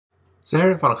So here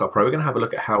in Final Cut Pro, we're going to have a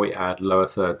look at how we add lower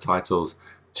third titles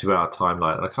to our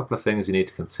timeline, and a couple of things you need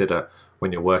to consider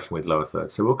when you're working with lower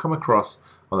thirds. So we'll come across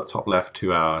on the top left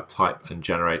to our type and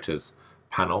generators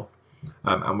panel,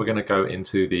 and we're going to go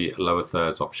into the lower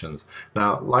thirds options.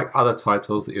 Now, like other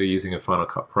titles that you're using in Final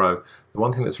Cut Pro, the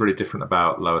one thing that's really different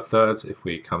about lower thirds, if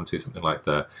we come to something like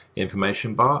the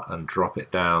information bar and drop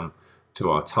it down to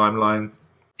our timeline,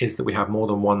 is that we have more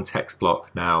than one text block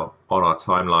now on our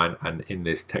timeline and in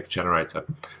this text generator.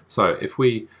 So if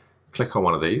we click on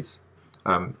one of these,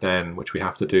 then which we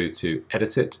have to do to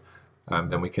edit it,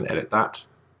 then we can edit that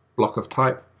block of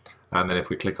type, and then if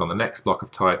we click on the next block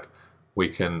of type, we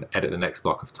can edit the next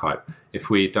block of type. If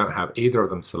we don't have either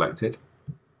of them selected,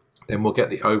 then we'll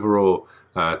get the overall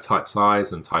type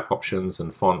size and type options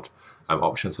and font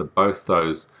options for both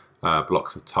those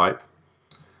blocks of type,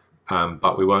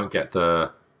 but we won't get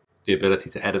the ability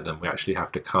to edit them. We actually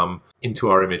have to come into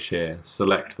our image here,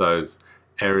 select those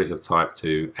areas of type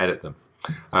to edit them.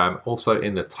 Also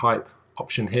in the type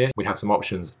option here, we have some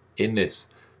options in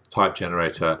this type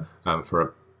generator for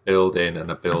a build in and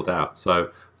a build out. So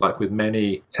like with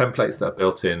many templates that are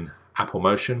built in Apple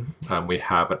Motion, we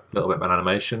have a little bit of an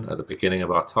animation at the beginning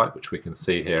of our type, which we can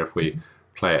see here if we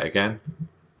play it again.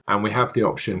 And we have the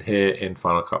option here in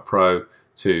Final Cut Pro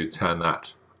to turn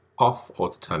that off or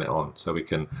to turn it on, so we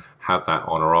can have that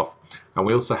on or off. And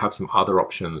we also have some other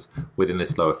options within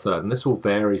this lower third, and this will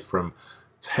vary from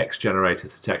text generator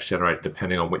to text generator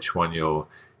depending on which one you're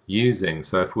using.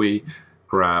 So if we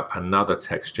grab another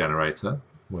text generator,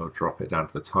 we'll drop it down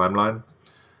to the timeline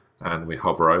and we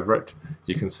hover over it,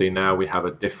 you can see now we have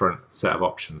a different set of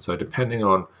options. So depending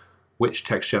on which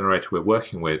text generator we're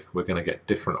working with, we're going to get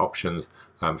different options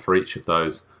for each of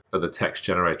those for the text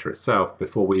generator itself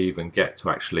before we even get to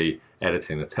actually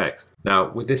editing the text. Now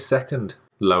with this second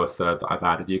lower third that I've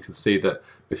added, you can see that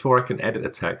before I can edit the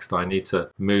text, I need to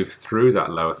move through that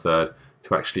lower third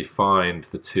to actually find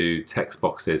the two text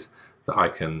boxes that I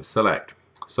can select.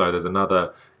 So there's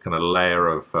another kind of layer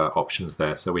of options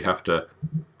there. So we have to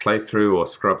play through or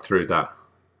scrub through that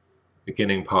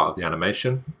beginning part of the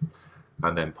animation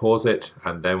and then pause it,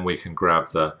 and then we can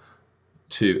grab the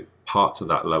two parts of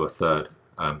that lower third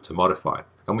to modify.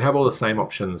 And we have all the same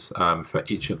options for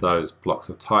each of those blocks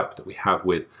of type that we have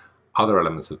with other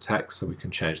elements of text. So we can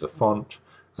change the font,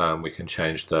 we can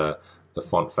change the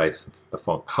font face, the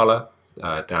font color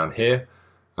down here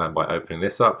by opening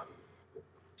this up.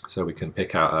 So we can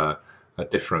pick out a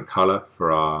different color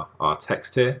for our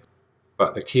text here.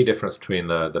 But the key difference between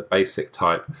the basic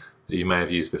type that you may have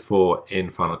used before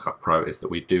in Final Cut Pro is that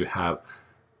we do have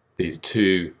these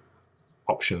two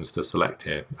options to select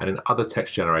here, and in other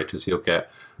text generators you'll get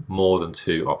more than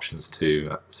two options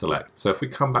to select. So if we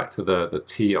come back to the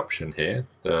T option here,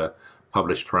 the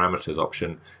published parameters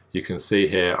option, you can see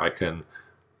here I can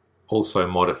also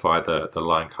modify the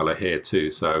line color here too.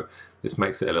 So this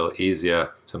makes it a little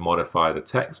easier to modify the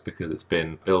text because it's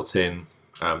been built in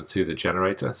to the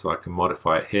generator. So I can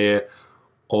modify it here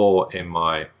or in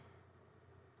my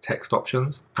text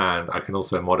options, and I can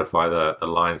also modify the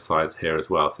line size here as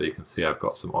well. So you can see I've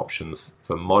got some options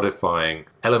for modifying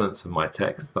elements of my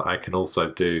text that I can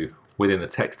also do within the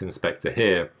text inspector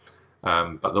here.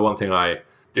 But the one thing I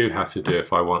do have to do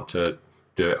if I want to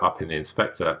do it up in the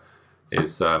inspector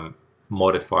is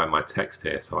modify my text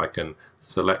here. So I can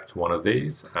select one of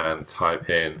these and type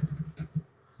in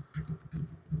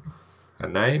a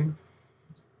name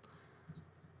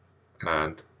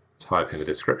and type in the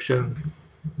description.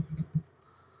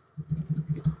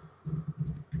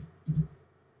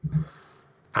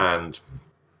 And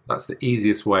that's the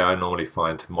easiest way I normally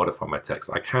find to modify my text.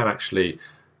 I can actually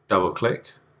double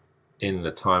click in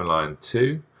the timeline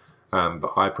too,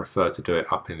 but I prefer to do it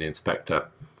up in the inspector.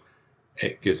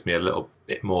 It gives me a little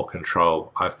bit more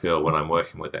control, I feel, when I'm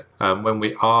working with it. When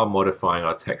we are modifying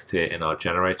our text here in our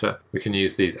generator, we can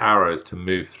use these arrows to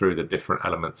move through the different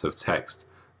elements of text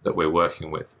that we're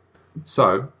working with.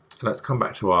 So let's come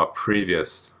back to our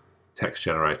previous text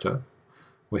generator.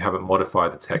 We haven't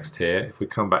modified the text here. If we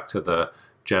come back to the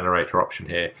generator option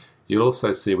here, you'll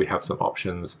also see we have some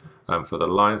options for the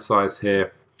line size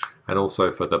here and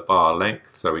also for the bar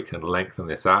length, so we can lengthen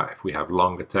this out if we have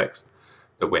longer text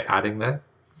that we're adding there,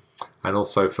 and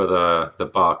also for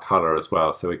the bar color as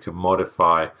well, so we can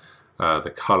modify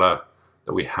the color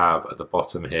that we have at the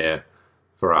bottom here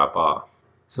for our bar.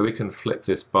 So we can flip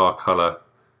this bar color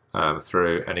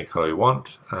through any color we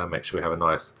want, make sure we have a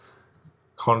nice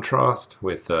contrast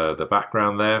with the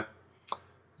background there,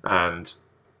 and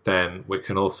then we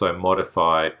can also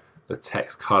modify the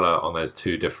text color on those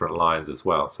two different lines as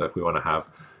well. So if we want to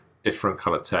have different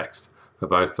color text for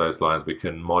both those lines, we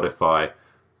can modify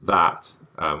that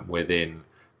within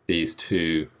these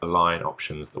two line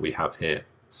options that we have here.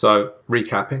 So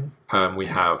recapping, we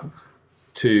have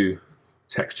two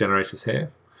text generators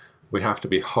here. We have to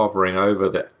be hovering over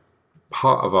the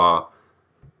part of our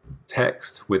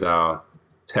text with our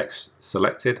text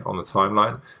selected on the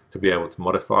timeline to be able to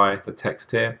modify the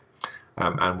text here.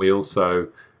 And we also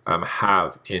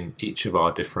have in each of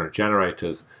our different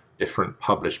generators different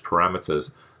published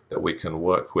parameters that we can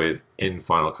work with in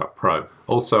Final Cut Pro.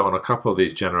 Also on a couple of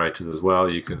these generators as well,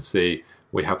 you can see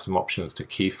we have some options to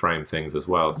keyframe things as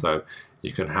well. So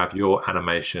you can have your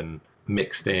animation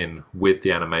mixed in with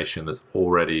the animation that's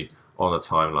already on the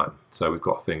timeline. So we've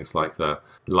got things like the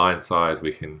line size,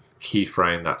 we can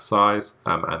keyframe that size,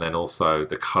 and then also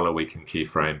the color we can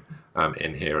keyframe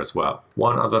in here as well.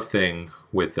 One other thing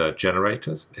with the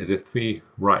generators is if we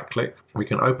right click, we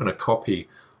can open a copy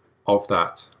of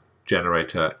that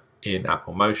generator in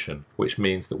Apple Motion, which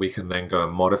means that we can then go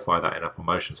and modify that in Apple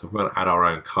Motion. So if we want to add our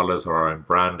own colors or our own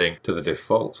branding to the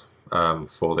default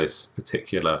for this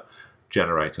particular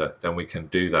generator, then we can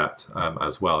do that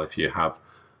as well if you have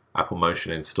Apple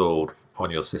Motion installed on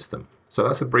your system. So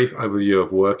that's a brief overview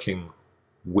of working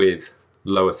with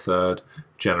lower third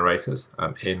generators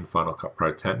in Final Cut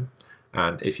Pro 10.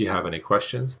 And if you have any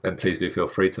questions, then please do feel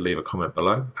free to leave a comment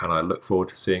below, and I look forward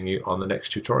to seeing you on the next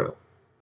tutorial.